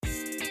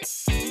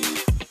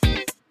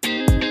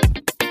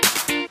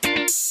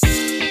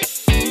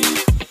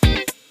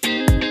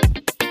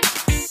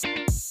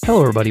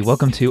Hello, everybody.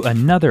 Welcome to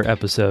another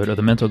episode of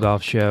the Mental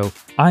Golf Show.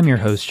 I'm your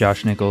host,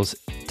 Josh Nichols.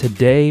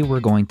 Today, we're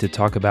going to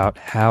talk about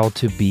how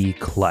to be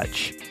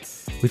clutch.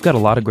 We've got a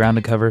lot of ground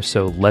to cover,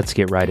 so let's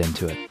get right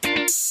into it.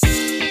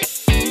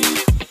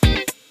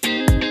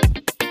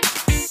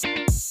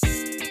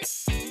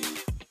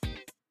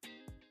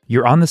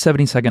 You're on the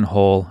 72nd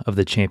hole of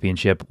the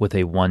championship with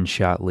a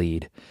one-shot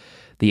lead.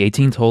 The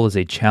 18th hole is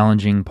a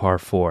challenging par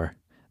 4.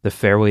 The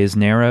fairway is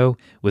narrow,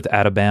 with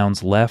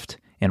out-of-bounds left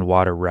and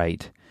water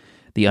right.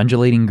 The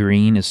undulating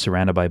green is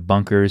surrounded by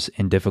bunkers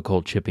and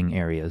difficult chipping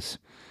areas.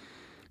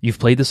 You've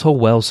played this hole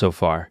well so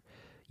far.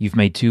 You've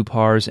made 2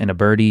 pars and a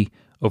birdie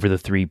over the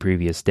 3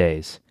 previous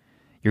days.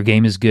 Your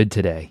game is good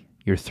today.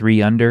 You're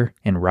 3 under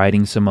and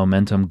riding some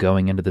momentum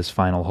going into this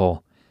final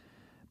hole.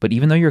 But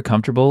even though you're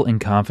comfortable and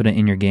confident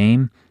in your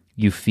game,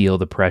 you feel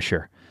the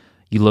pressure.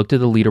 You looked at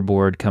the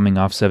leaderboard coming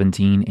off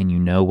 17 and you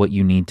know what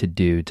you need to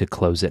do to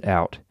close it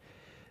out.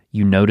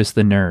 You notice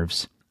the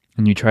nerves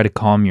and you try to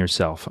calm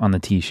yourself on the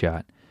tee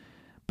shot.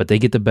 But they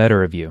get the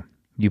better of you.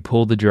 You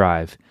pull the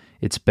drive.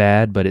 It's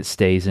bad, but it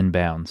stays in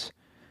bounds.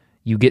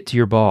 You get to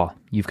your ball.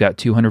 You've got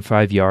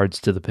 205 yards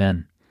to the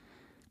pin.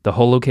 The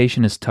hole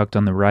location is tucked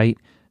on the right,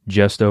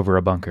 just over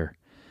a bunker.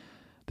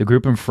 The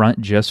group in front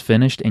just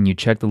finished, and you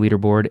check the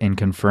leaderboard and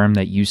confirm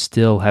that you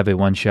still have a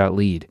one-shot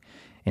lead,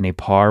 and a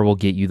par will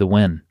get you the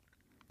win.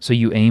 So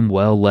you aim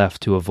well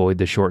left to avoid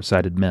the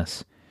short-sided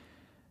miss.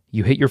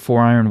 You hit your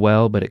 4-iron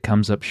well, but it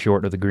comes up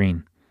short of the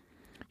green.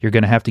 You're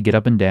going to have to get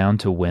up and down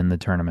to win the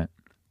tournament.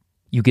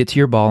 You get to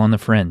your ball on the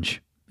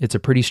fringe. It's a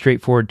pretty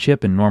straightforward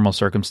chip in normal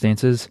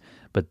circumstances,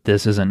 but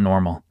this isn't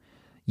normal.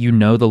 You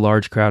know the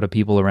large crowd of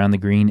people around the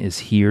green is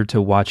here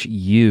to watch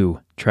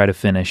you try to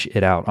finish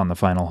it out on the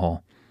final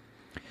hole.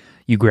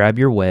 You grab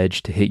your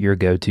wedge to hit your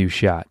go-to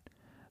shot.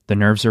 The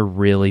nerves are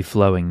really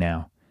flowing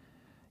now.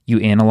 You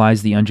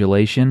analyze the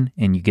undulation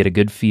and you get a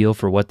good feel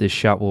for what this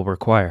shot will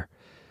require.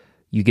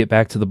 You get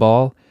back to the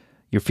ball,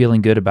 you're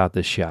feeling good about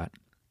this shot,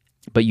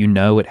 but you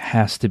know it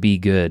has to be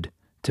good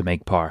to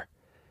make par.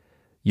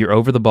 You're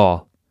over the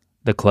ball.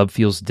 The club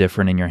feels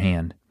different in your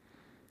hand.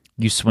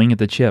 You swing at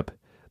the chip.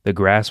 The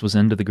grass was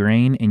into the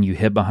grain, and you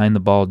hit behind the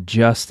ball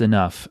just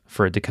enough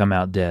for it to come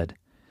out dead.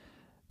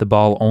 The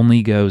ball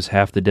only goes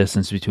half the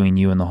distance between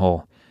you and the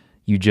hole.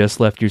 You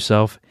just left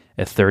yourself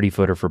a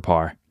 30-footer for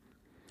par.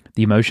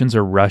 The emotions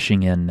are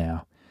rushing in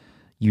now.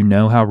 You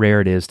know how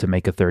rare it is to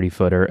make a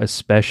 30-footer,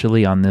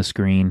 especially on this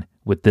green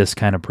with this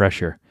kind of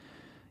pressure.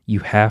 You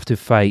have to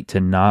fight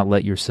to not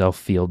let yourself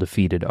feel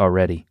defeated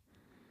already.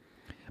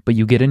 But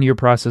you get into your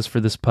process for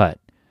this putt.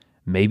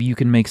 Maybe you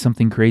can make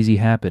something crazy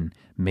happen.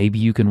 Maybe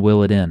you can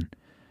will it in.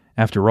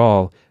 After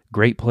all,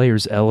 great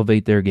players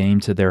elevate their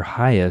game to their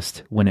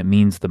highest when it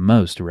means the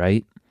most,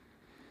 right?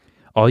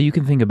 All you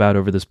can think about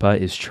over this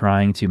putt is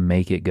trying to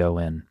make it go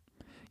in.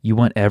 You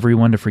want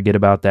everyone to forget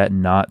about that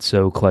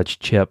not-so-clutch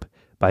chip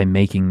by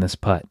making this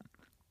putt.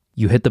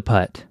 You hit the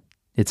putt.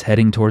 It's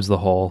heading towards the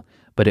hole,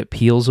 but it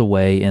peels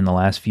away in the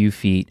last few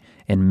feet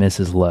and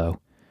misses low.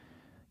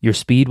 Your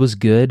speed was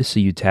good, so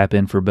you tap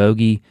in for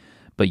bogey,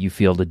 but you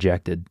feel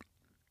dejected.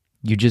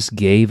 You just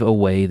gave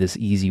away this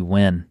easy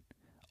win.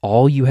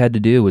 All you had to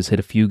do was hit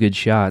a few good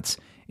shots,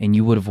 and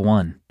you would have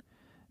won.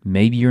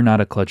 Maybe you're not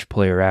a clutch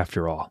player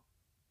after all.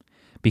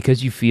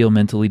 Because you feel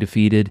mentally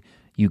defeated,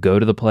 you go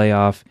to the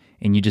playoff,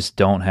 and you just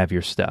don't have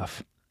your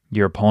stuff.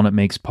 Your opponent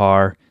makes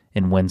par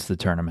and wins the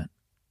tournament.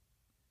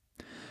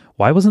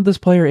 Why wasn't this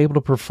player able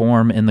to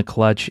perform in the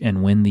clutch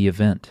and win the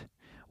event?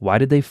 Why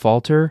did they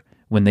falter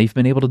when they've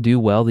been able to do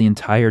well the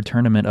entire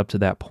tournament up to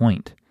that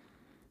point?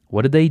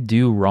 What did they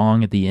do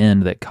wrong at the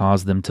end that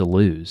caused them to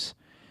lose?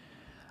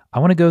 I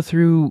want to go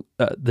through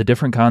the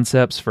different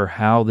concepts for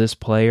how this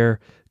player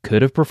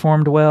could have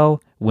performed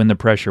well when the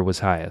pressure was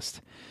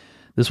highest.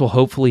 This will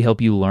hopefully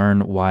help you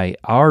learn why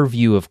our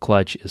view of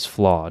clutch is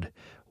flawed,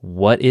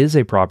 what is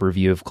a proper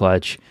view of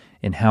clutch,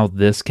 and how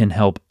this can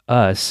help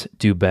us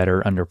do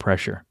better under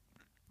pressure.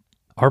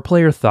 Our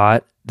player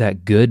thought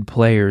that good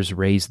players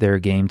raise their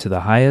game to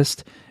the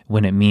highest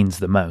when it means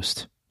the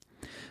most.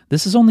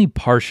 This is only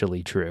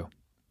partially true.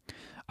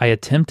 I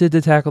attempted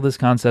to tackle this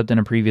concept in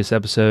a previous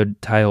episode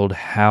titled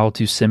How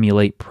to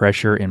Simulate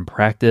Pressure in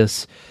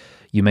Practice.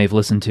 You may have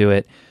listened to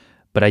it,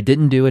 but I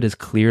didn't do it as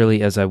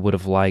clearly as I would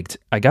have liked.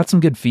 I got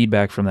some good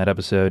feedback from that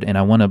episode, and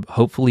I want to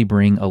hopefully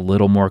bring a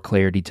little more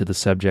clarity to the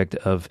subject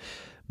of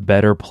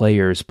better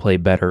players play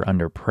better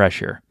under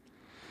pressure.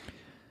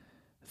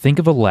 Think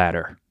of a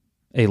ladder.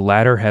 A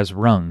ladder has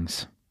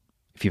rungs.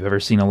 If you've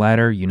ever seen a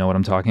ladder, you know what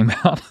I'm talking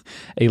about.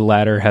 A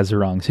ladder has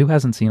rungs. Who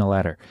hasn't seen a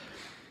ladder?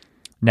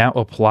 Now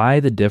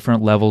apply the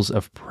different levels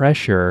of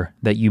pressure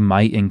that you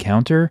might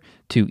encounter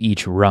to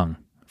each rung,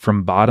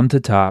 from bottom to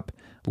top,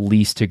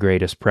 least to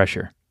greatest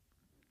pressure.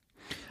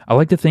 I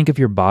like to think of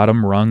your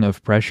bottom rung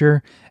of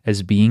pressure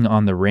as being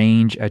on the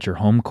range at your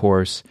home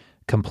course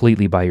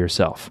completely by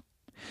yourself.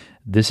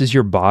 This is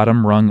your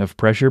bottom rung of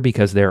pressure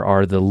because there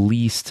are the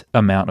least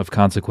amount of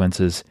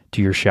consequences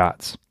to your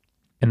shots.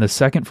 And the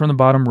second from the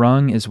bottom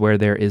rung is where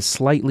there is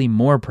slightly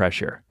more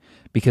pressure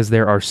because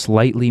there are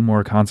slightly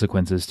more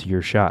consequences to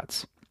your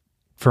shots.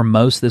 For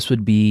most, this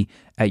would be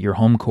at your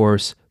home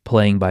course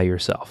playing by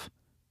yourself.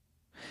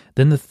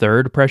 Then the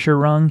third pressure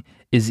rung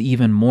is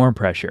even more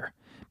pressure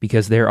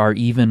because there are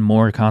even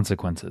more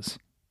consequences.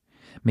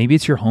 Maybe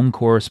it's your home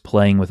course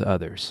playing with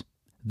others,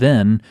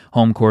 then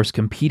home course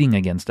competing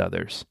against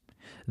others,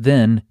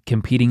 then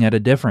competing at a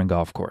different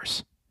golf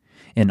course,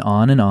 and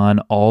on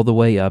all the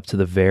way up to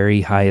the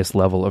very highest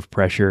level of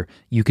pressure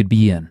you could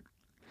be in.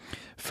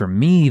 For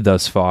me,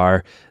 thus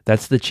far,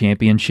 that's the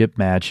championship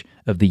match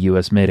of the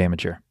U.S.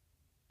 Mid-Amateur.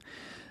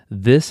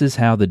 This is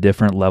how the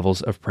different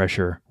levels of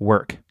pressure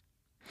work.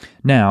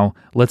 Now,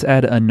 let's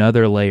add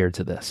another layer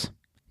to this,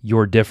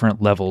 your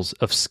different levels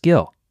of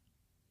skill.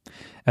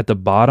 At the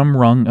bottom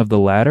rung of the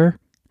ladder,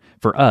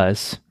 for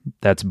us,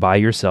 that's by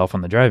yourself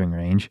on the driving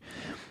range,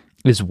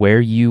 is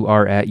where you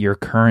are at your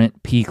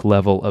current peak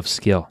level of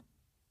skill.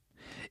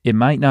 It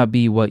might not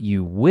be what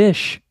you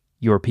wish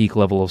your peak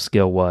level of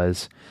skill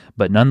was,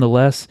 but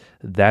nonetheless,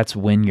 that's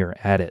when you're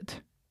at it.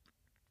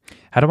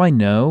 How do I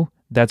know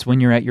that's when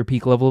you're at your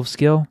peak level of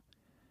skill?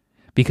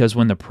 Because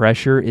when the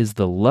pressure is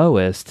the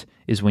lowest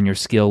is when your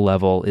skill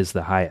level is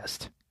the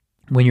highest.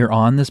 When you're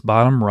on this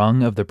bottom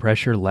rung of the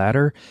pressure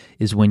ladder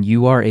is when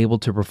you are able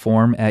to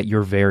perform at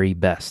your very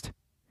best.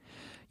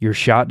 Your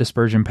shot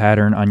dispersion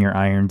pattern on your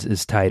irons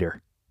is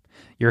tighter.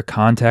 Your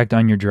contact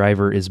on your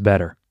driver is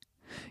better.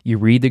 You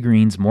read the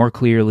greens more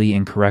clearly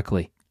and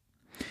correctly.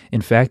 In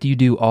fact, you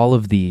do all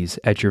of these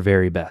at your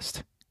very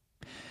best.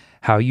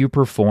 How you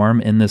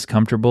perform in this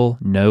comfortable,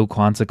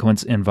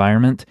 no-consequence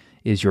environment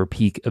is your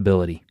peak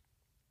ability.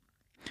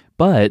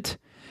 But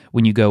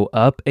when you go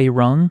up a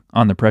rung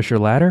on the pressure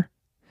ladder,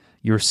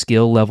 your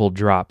skill level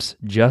drops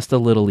just a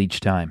little each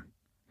time.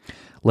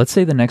 Let's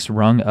say the next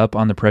rung up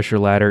on the pressure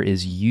ladder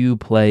is you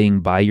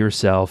playing by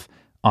yourself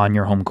on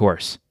your home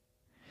course.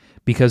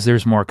 Because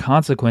there's more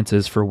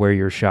consequences for where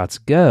your shots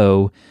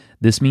go,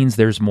 this means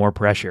there's more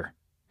pressure,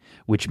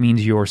 which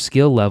means your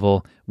skill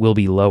level will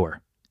be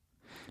lower.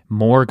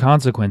 More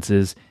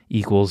consequences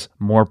equals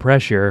more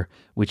pressure,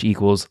 which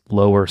equals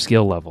lower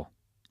skill level.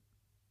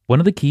 One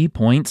of the key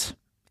points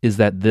is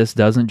that this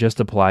doesn't just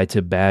apply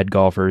to bad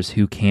golfers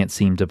who can't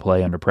seem to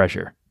play under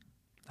pressure.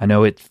 I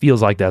know it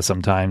feels like that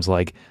sometimes,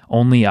 like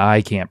only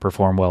I can't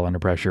perform well under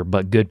pressure,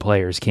 but good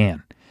players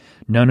can.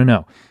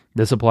 No.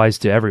 This applies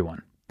to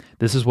everyone.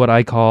 This is what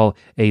I call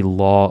a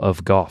law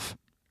of golf,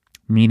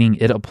 meaning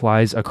it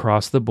applies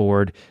across the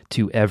board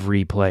to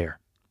every player.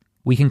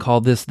 We can call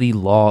this the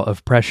law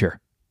of pressure.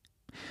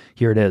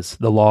 Here it is,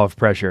 the law of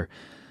pressure.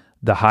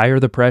 The higher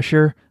the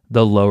pressure,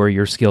 the lower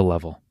your skill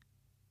level.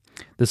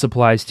 This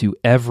applies to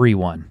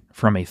everyone,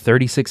 from a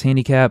 36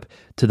 handicap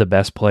to the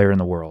best player in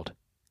the world.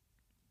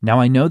 Now,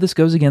 I know this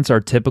goes against our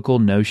typical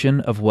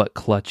notion of what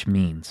clutch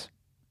means.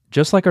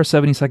 Just like our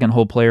 72nd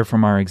hole player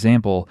from our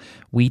example,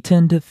 we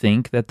tend to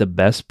think that the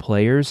best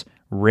players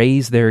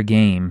raise their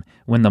game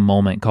when the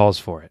moment calls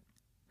for it.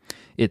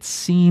 It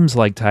seems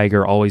like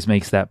Tiger always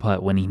makes that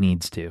putt when he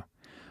needs to,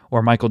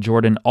 or Michael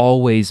Jordan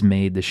always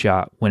made the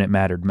shot when it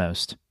mattered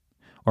most,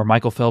 or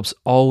Michael Phelps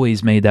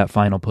always made that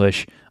final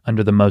push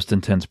under the most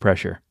intense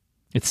pressure.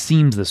 It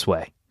seems this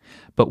way,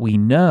 but we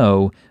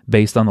know,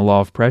 based on the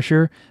law of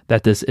pressure,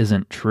 that this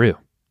isn't true.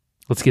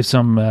 Let's give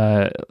some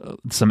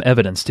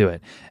evidence to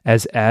it.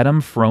 As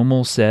Adam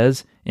Fromel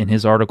says in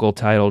his article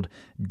titled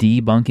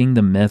Debunking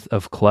the Myth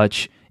of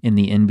Clutch in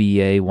the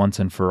NBA Once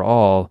and For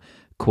All,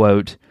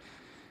 quote,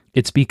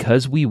 "It's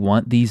because we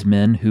want these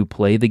men who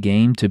play the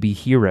game to be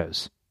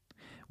heroes.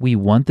 We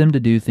want them to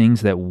do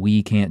things that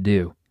we can't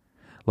do,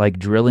 like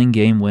drilling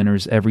game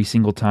winners every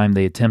single time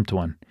they attempt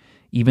one,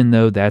 even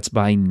though that's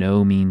by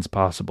no means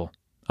possible,"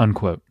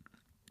 unquote.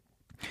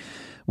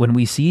 When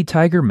we see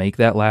Tiger make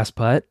that last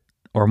putt,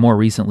 or more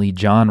recently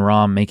Jon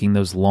Rahm making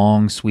those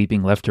long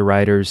sweeping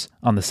left-to-righters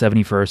on the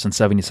 71st and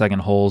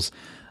 72nd holes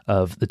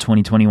of the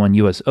 2021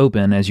 U.S.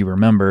 Open, as you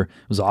remember,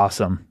 was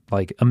awesome,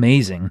 like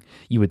amazing.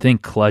 You would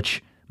think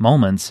clutch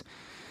moments.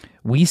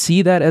 We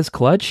see that as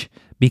clutch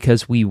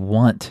because we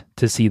want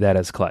to see that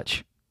as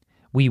clutch.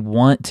 We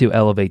want to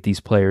elevate these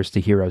players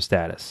to hero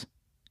status.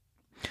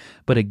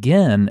 But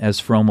again, as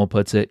Fromel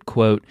puts it,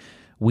 quote,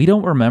 "We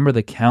don't remember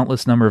the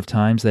countless number of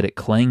times that it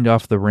clanged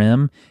off the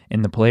rim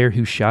and the player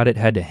who shot it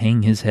had to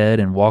hang his head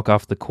and walk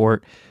off the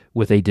court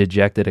with a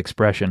dejected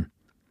expression,"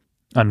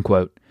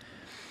 unquote.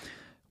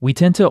 We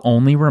tend to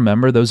only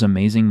remember those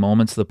amazing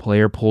moments the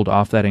player pulled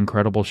off that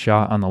incredible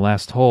shot on the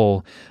last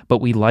hole, but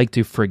we like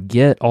to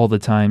forget all the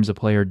times a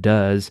player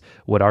does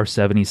what our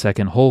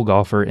 72nd hole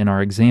golfer in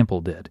our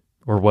example did,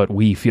 or what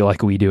we feel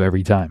like we do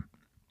every time.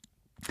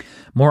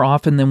 More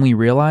often than we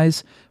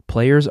realize,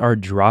 players are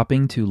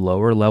dropping to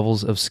lower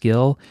levels of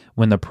skill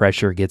when the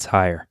pressure gets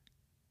higher.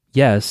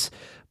 Yes,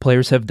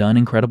 players have done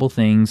incredible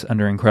things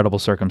under incredible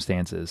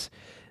circumstances.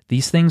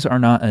 These things are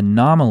not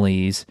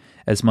anomalies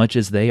as much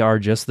as they are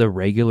just the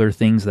regular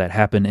things that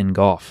happen in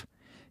golf.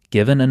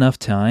 Given enough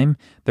time,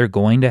 they're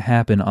going to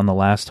happen on the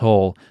last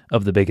hole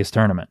of the biggest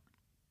tournament.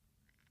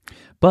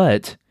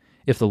 But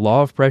if the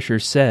law of pressure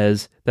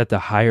says that the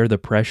higher the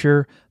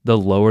pressure, the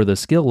lower the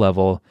skill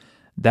level,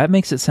 that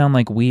makes it sound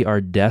like we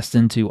are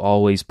destined to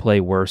always play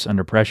worse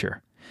under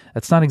pressure.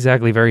 That's not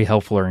exactly very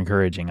helpful or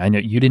encouraging. I know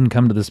you didn't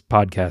come to this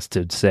podcast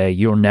to say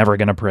you're never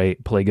going to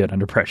play good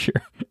under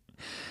pressure.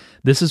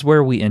 This is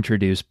where we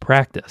introduce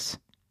practice.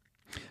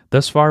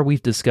 Thus far,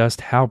 we've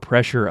discussed how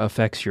pressure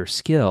affects your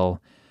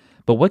skill,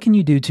 but what can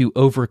you do to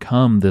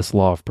overcome this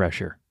law of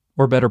pressure?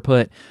 Or better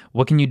put,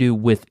 what can you do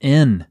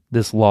within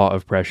this law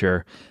of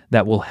pressure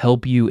that will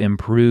help you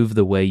improve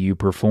the way you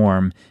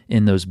perform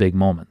in those big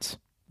moments?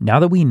 Now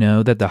that we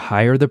know that the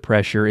higher the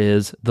pressure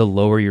is, the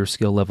lower your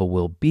skill level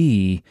will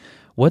be,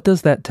 what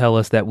does that tell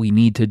us that we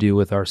need to do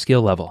with our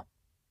skill level?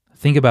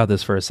 Think about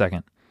this for a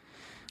second.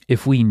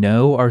 If we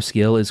know our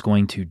skill is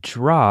going to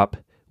drop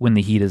when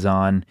the heat is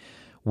on,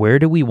 where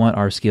do we want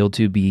our skill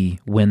to be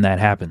when that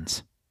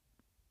happens?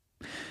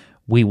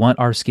 We want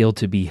our skill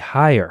to be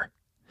higher.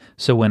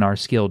 So when our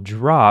skill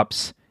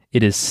drops,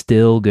 it is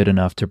still good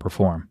enough to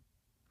perform.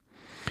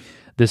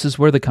 This is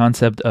where the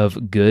concept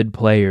of good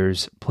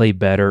players play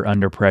better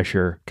under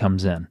pressure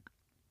comes in.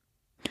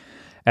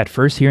 At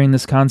first hearing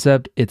this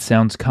concept, it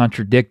sounds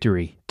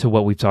contradictory to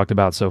what we've talked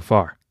about so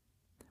far.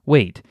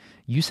 Wait,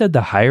 you said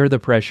the higher the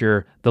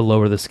pressure, the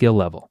lower the skill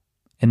level.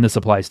 And this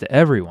applies to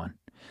everyone.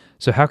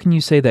 So how can you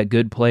say that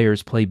good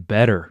players play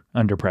better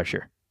under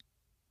pressure?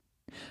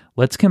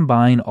 Let's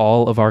combine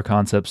all of our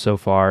concepts so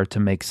far to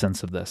make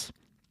sense of this.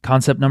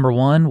 Concept number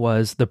 1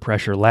 was the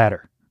pressure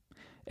ladder.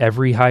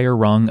 Every higher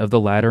rung of the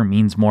ladder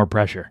means more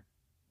pressure.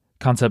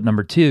 Concept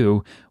number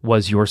 2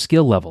 was your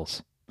skill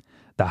levels.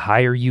 The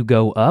higher you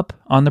go up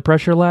on the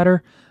pressure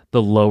ladder,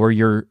 the lower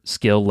your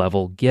skill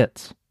level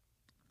gets.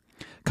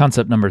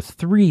 Concept number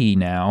 3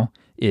 now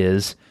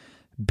is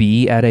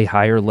be at a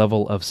higher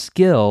level of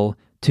skill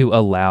to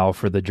allow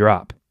for the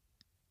drop.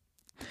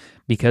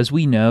 Because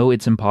we know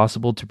it's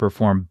impossible to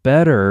perform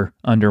better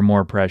under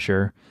more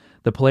pressure,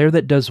 the player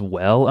that does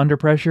well under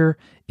pressure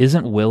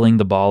isn't willing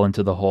the ball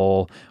into the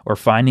hole or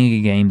finding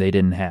a game they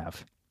didn't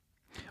have.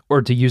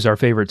 Or to use our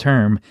favorite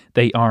term,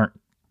 they aren't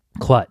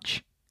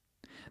clutch.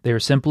 They are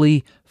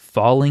simply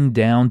falling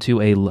down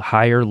to a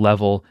higher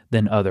level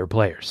than other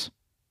players.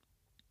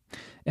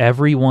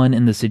 Everyone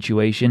in the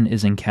situation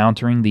is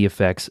encountering the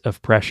effects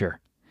of pressure,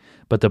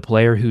 but the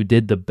player who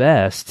did the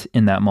best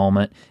in that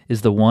moment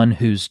is the one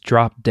whose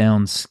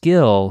drop-down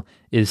skill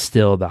is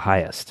still the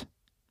highest.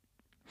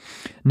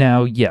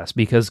 Now, yes,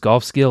 because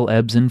golf skill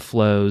ebbs and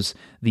flows,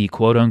 the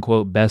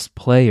quote-unquote best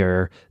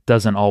player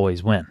doesn't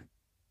always win.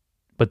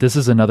 But this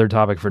is another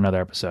topic for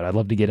another episode. I'd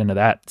love to get into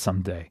that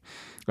someday,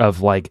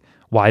 of like,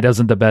 why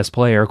doesn't the best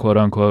player,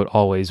 quote-unquote,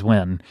 always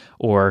win?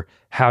 Or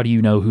how do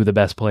you know who the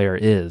best player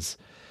is?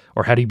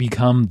 Or how do you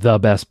become the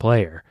best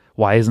player?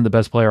 Why isn't the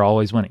best player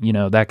always winning? You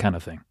know, that kind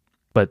of thing.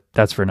 But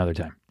that's for another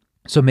time.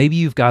 So maybe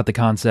you've got the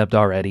concept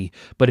already,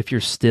 but if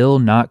you're still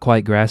not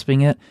quite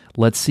grasping it,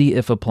 let's see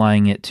if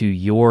applying it to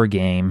your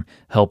game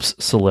helps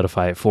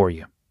solidify it for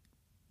you.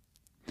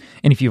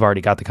 And if you've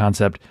already got the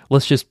concept,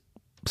 let's just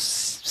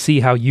see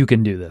how you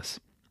can do this.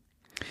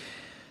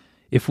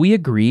 If we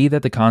agree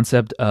that the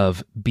concept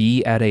of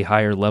be at a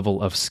higher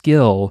level of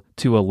skill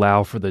to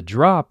allow for the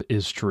drop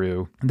is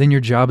true, then your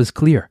job is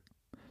clear: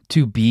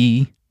 to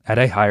be at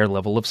a higher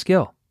level of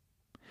skill.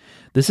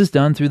 This is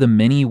done through the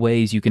many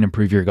ways you can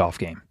improve your golf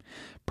game.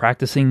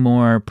 Practicing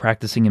more,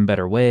 practicing in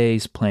better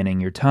ways,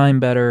 planning your time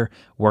better,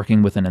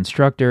 working with an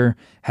instructor,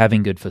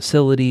 having good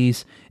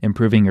facilities,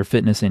 improving your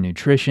fitness and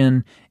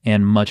nutrition,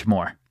 and much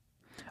more.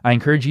 I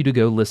encourage you to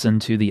go listen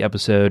to the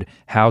episode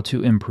How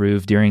to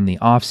Improve During the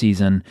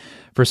Off-Season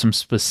for some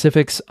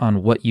specifics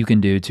on what you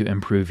can do to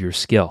improve your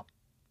skill.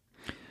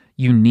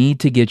 You need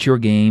to get your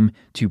game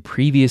to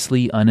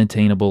previously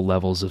unattainable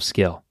levels of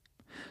skill,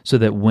 so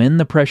that when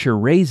the pressure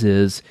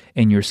raises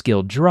and your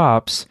skill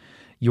drops,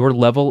 your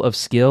level of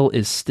skill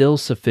is still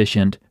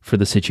sufficient for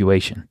the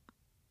situation.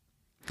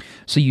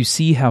 So you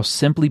see how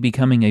simply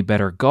becoming a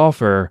better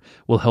golfer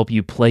will help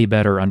you play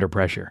better under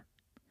pressure.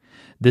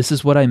 This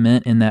is what I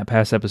meant in that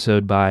past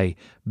episode by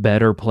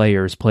better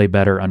players play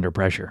better under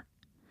pressure.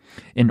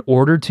 In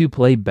order to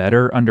play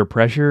better under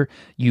pressure,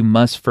 you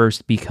must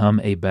first become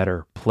a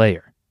better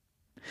player.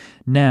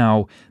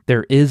 Now,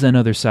 there is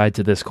another side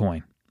to this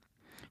coin.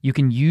 You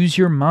can use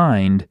your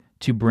mind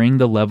to bring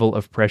the level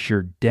of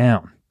pressure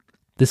down.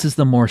 This is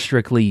the more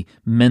strictly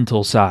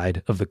mental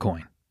side of the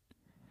coin.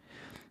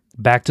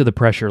 Back to the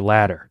pressure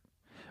ladder.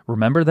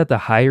 Remember that the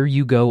higher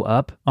you go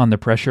up on the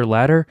pressure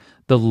ladder,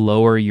 the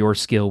lower your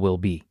skill will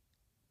be.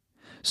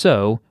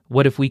 So,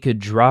 what if we could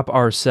drop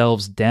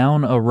ourselves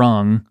down a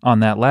rung on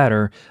that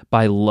ladder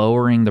by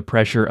lowering the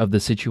pressure of the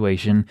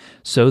situation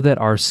so that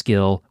our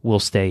skill will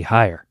stay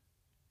higher?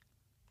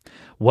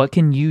 What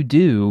can you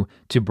do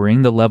to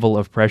bring the level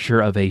of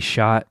pressure of a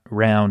shot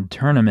round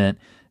tournament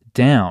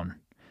down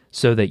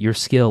so that your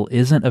skill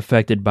isn't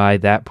affected by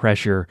that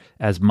pressure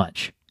as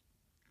much?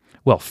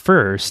 Well,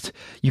 first,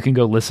 you can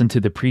go listen to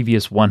the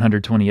previous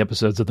 120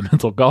 episodes of the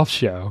Mental Golf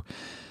Show.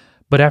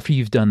 But after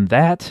you've done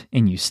that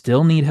and you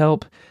still need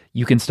help,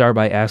 you can start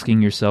by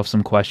asking yourself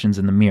some questions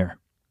in the mirror.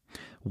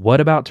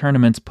 What about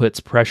tournaments puts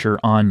pressure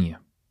on you?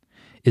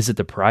 Is it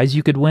the prize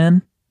you could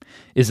win?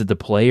 Is it the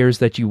players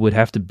that you would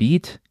have to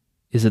beat?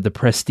 Is it the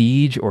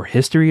prestige or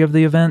history of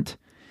the event?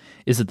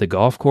 Is it the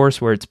golf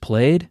course where it's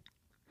played?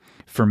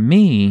 For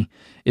me,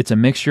 it's a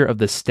mixture of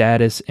the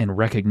status and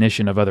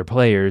recognition of other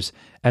players,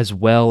 as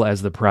well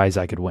as the prize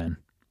I could win.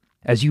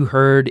 As you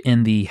heard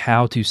in the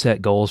How to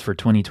Set Goals for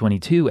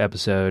 2022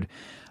 episode,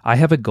 I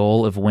have a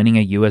goal of winning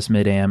a US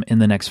Mid-Am in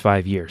the next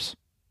 5 years.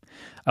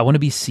 I want to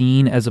be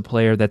seen as a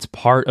player that's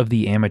part of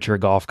the amateur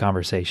golf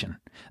conversation.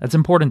 That's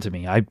important to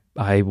me.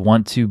 I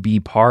want to be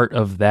part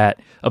of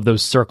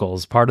those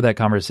circles, part of that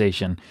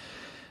conversation.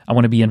 I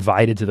want to be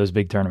invited to those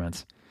big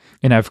tournaments.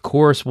 And I, of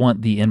course,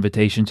 want the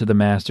invitation to the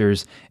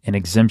Masters and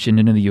exemption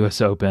into the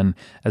U.S. Open,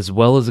 as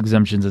well as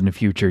exemptions in the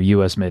future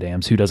U.S.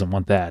 Mid-Ams. Who doesn't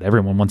want that?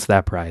 Everyone wants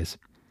that prize.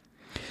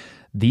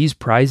 These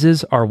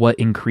prizes are what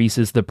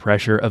increases the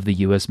pressure of the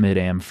U.S.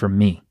 Mid-Am for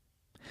me.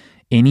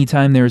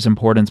 Anytime there is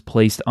importance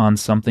placed on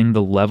something,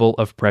 the level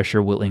of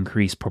pressure will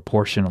increase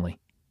proportionally.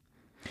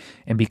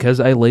 And because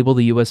I label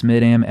the U.S.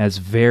 Mid-Am as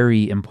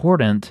very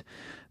important,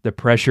 the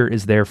pressure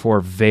is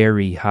therefore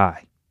very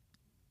high.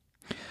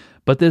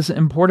 But this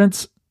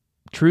importance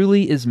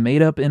truly is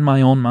made up in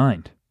my own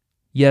mind.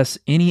 Yes,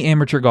 any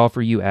amateur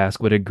golfer you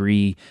ask would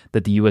agree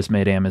that the U.S.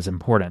 Mid-Am is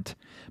important,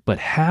 but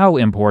how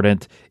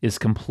important is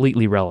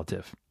completely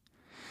relative.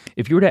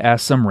 If you were to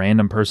ask some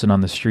random person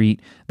on the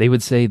street, they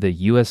would say the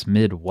U.S.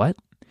 Mid what?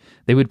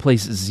 They would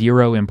place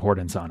zero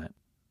importance on it.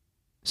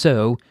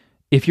 So,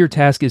 if your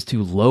task is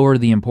to lower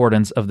the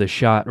importance of the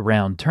shot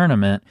round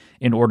tournament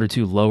in order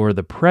to lower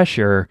the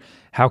pressure,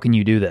 how can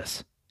you do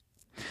this?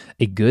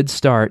 A good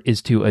start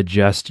is to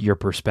adjust your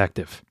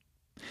perspective.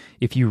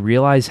 If you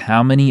realize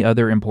how many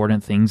other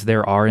important things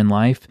there are in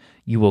life,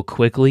 you will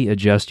quickly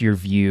adjust your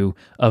view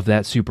of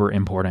that super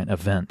important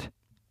event.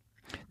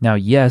 Now,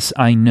 yes,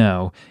 I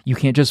know you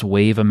can't just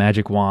wave a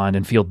magic wand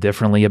and feel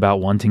differently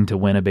about wanting to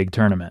win a big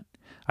tournament.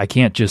 I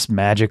can't just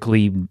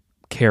magically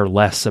care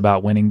less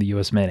about winning the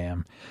US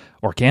Mid-Am.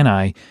 Or can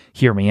I?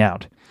 Hear me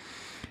out.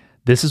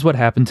 This is what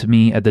happened to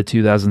me at the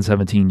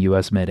 2017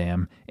 US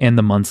Mid-Am and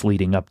the months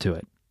leading up to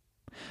it.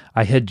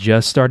 I had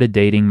just started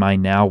dating my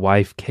now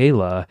wife,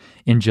 Kayla,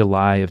 in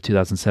July of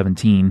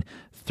 2017,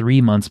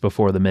 3 months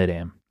before the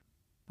Mid-Am.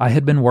 I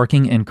had been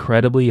working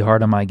incredibly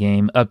hard on my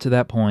game up to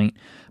that point,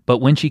 but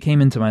when she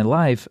came into my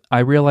life, I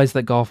realized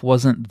that golf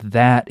wasn't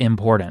that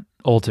important,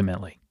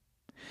 ultimately.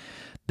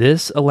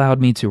 This allowed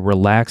me to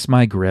relax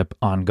my grip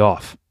on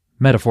golf.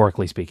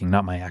 Metaphorically speaking,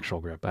 not my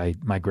actual grip.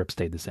 My grip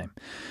stayed the same.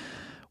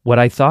 What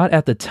I thought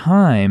at the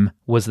time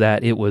was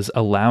that it was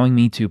allowing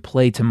me to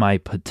play to my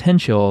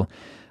potential,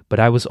 but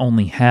I was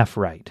only half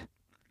right.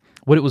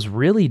 What it was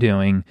really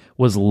doing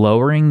was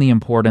lowering the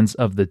importance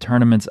of the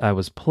tournaments I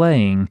was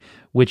playing,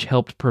 which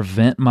helped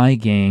prevent my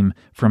game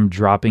from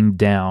dropping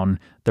down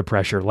the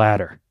pressure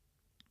ladder.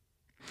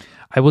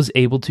 I was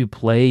able to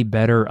play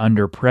better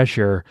under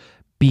pressure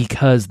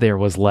because there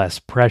was less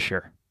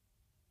pressure.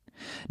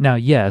 Now,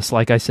 yes,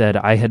 like I said,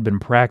 I had been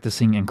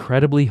practicing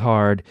incredibly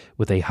hard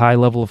with a high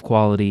level of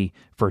quality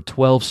for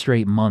 12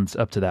 straight months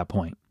up to that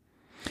point.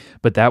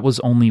 But that was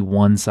only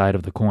one side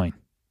of the coin.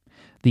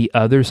 The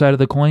other side of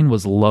the coin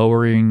was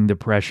lowering the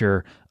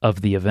pressure of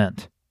the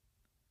event.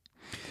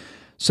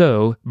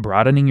 So,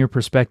 broadening your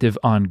perspective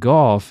on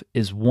golf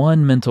is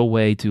one mental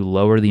way to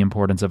lower the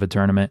importance of a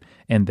tournament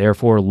and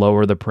therefore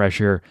lower the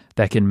pressure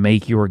that can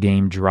make your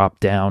game drop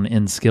down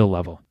in skill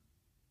level.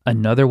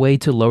 Another way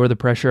to lower the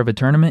pressure of a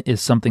tournament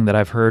is something that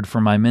I've heard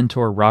from my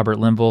mentor, Robert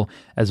Linville,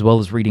 as well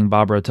as reading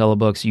Bob Rotella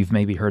books. You've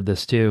maybe heard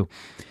this too.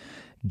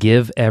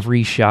 Give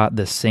every shot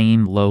the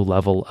same low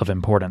level of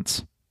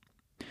importance.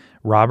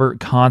 Robert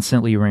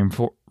constantly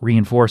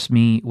reinforced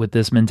me with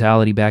this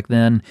mentality back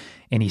then,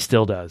 and he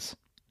still does.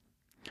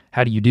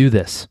 How do you do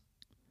this?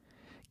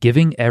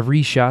 Giving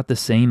every shot the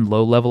same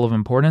low level of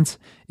importance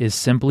is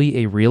simply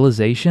a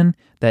realization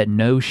that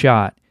no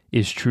shot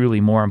is truly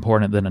more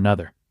important than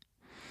another.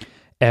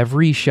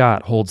 Every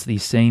shot holds the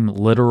same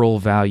literal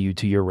value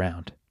to your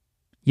round.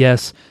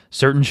 Yes,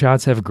 certain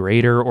shots have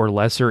greater or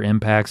lesser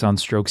impacts on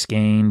strokes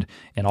gained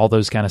and all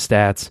those kind of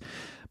stats,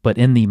 but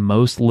in the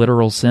most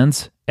literal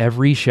sense,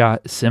 every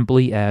shot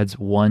simply adds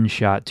one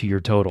shot to your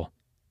total.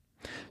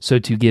 So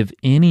to give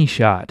any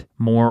shot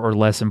more or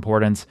less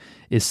importance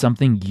is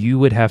something you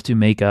would have to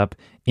make up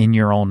in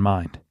your own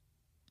mind.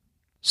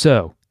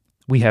 So,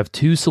 we have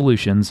two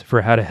solutions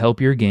for how to help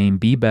your game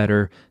be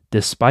better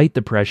despite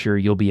the pressure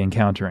you'll be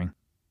encountering.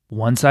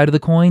 One side of the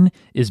coin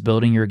is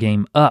building your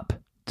game up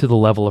to the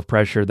level of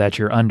pressure that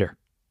you're under.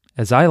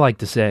 As I like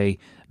to say,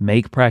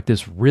 make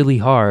practice really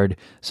hard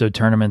so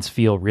tournaments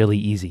feel really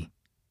easy.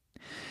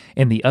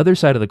 And the other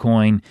side of the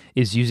coin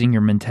is using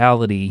your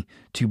mentality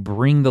to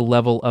bring the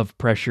level of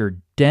pressure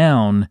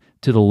down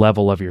to the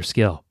level of your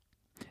skill,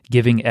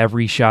 giving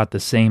every shot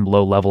the same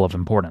low level of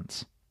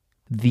importance.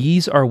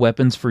 These are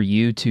weapons for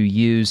you to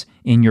use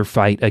in your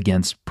fight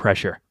against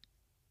pressure.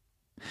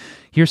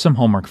 Here's some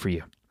homework for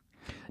you.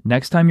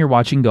 Next time you're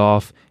watching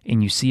golf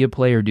and you see a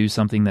player do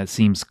something that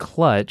seems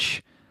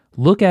clutch,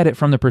 Look at it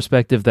from the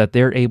perspective that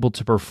they're able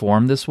to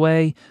perform this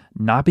way,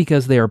 not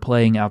because they are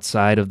playing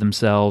outside of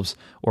themselves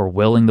or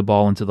willing the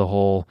ball into the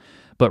hole,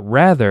 but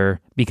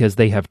rather because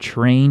they have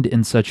trained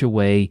in such a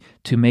way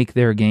to make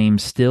their game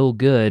still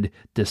good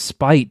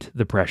despite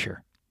the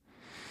pressure.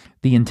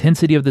 The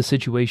intensity of the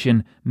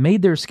situation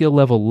made their skill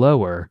level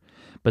lower,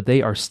 but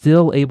they are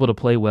still able to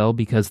play well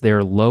because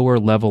their lower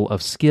level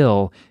of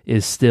skill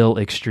is still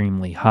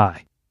extremely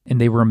high. And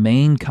they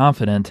remain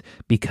confident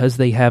because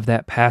they have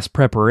that past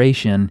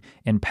preparation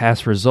and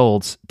past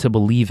results to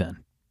believe in.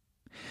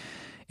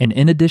 And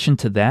in addition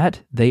to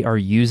that, they are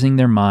using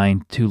their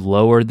mind to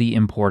lower the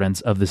importance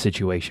of the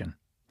situation.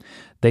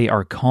 They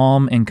are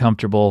calm and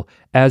comfortable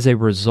as a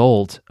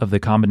result of the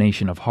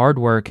combination of hard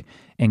work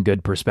and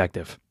good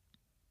perspective.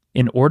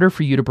 In order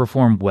for you to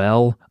perform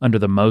well under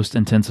the most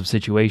intensive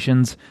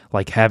situations,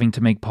 like having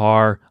to make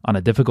par on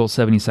a difficult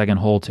 70-second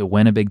hole to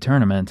win a big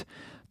tournament,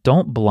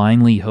 don't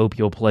blindly hope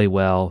you'll play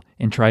well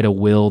and try to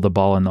will the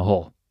ball in the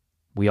hole.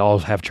 We all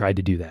have tried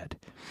to do that.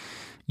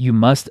 You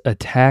must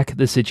attack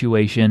the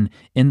situation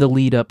in the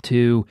lead up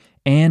to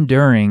and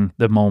during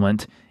the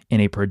moment in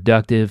a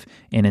productive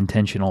and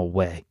intentional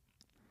way.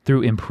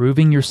 Through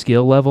improving your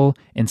skill level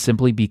and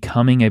simply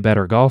becoming a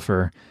better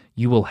golfer,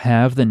 you will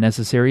have the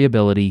necessary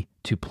ability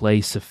to play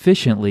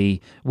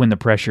sufficiently when the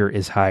pressure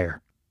is higher.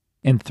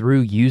 And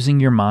through using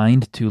your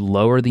mind to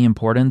lower the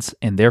importance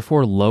and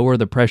therefore lower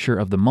the pressure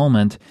of the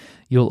moment,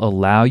 you'll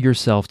allow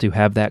yourself to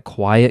have that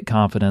quiet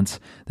confidence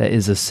that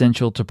is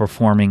essential to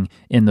performing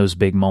in those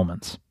big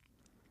moments.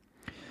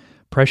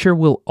 Pressure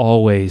will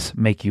always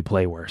make you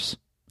play worse.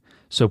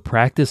 So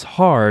practice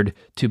hard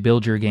to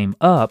build your game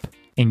up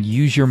and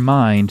use your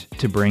mind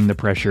to bring the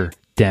pressure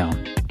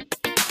down.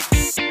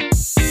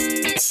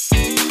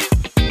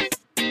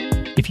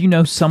 If you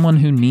know someone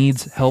who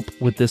needs help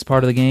with this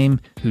part of the game,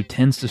 who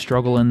tends to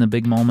struggle in the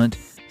big moment,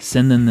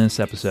 send them this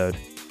episode.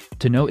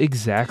 To know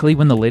exactly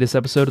when the latest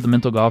episode of the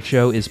Mental Golf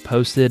Show is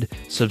posted,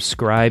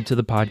 subscribe to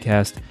the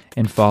podcast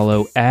and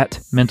follow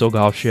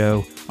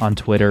 @MentalGolfShow on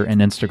Twitter and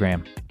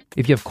Instagram.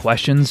 If you have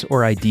questions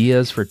or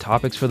ideas for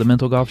topics for the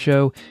Mental Golf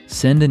Show,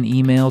 send an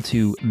email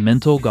to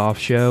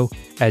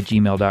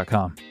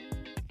mentalgolfshow@gmail.com.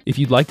 If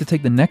you'd like to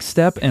take the next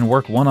step and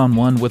work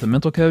one-on-one with a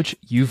mental coach,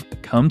 you've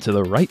come to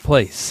the right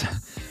place.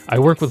 I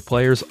work with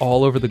players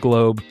all over the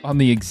globe on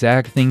the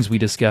exact things we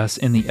discuss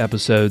in the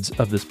episodes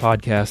of this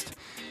podcast,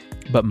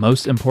 but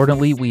most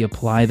importantly, we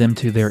apply them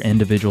to their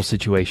individual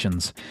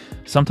situations.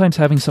 Sometimes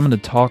having someone to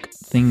talk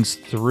things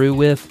through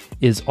with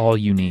is all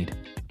you need.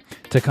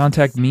 To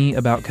contact me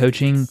about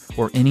coaching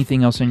or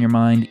anything else on your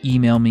mind,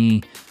 email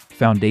me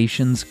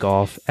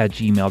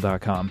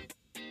foundationsgolf@gmail.com.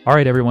 All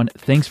right, everyone,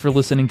 thanks for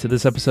listening to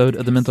this episode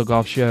of the Mental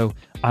Golf Show.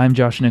 I'm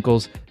Josh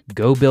Nichols.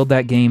 Go build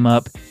that game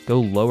up, go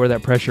lower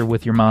that pressure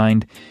with your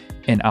mind,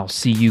 and I'll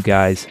see you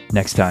guys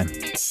next time.